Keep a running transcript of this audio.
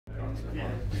Yeah.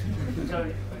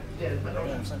 So, yeah, but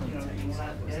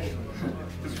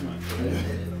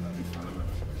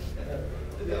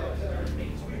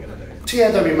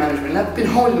TRW management have been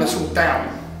holding us all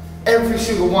down, every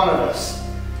single one of us.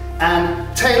 And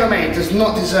TaylorMade does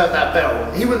not deserve that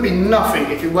belt. He would be nothing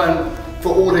if it weren't for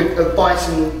all the advice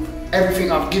and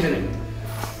everything I've given him.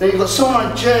 Then you've got someone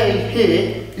like Jay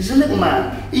here. He's a little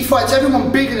man. He fights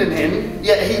everyone bigger than him,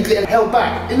 yet he's getting held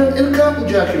back in a curtain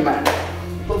jerking match.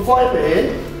 But Viper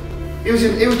here, he was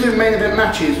doing main event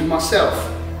matches with myself,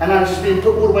 and now he's just being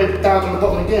put all the way down to the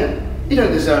bottom again. He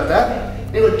don't deserve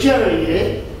that. Then you've got Jerry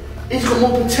here. He's got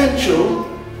more potential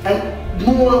and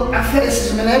more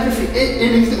athleticism and everything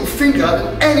in his little finger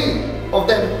than any of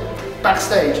them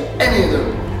backstage, any of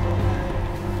them.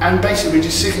 And basically we're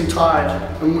just sick and tired,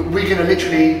 and we're going to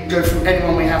literally go through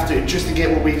anyone we have to just to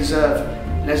get what we deserve.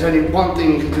 And there's only one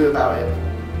thing you can do about it,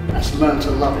 that's learn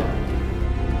to love it.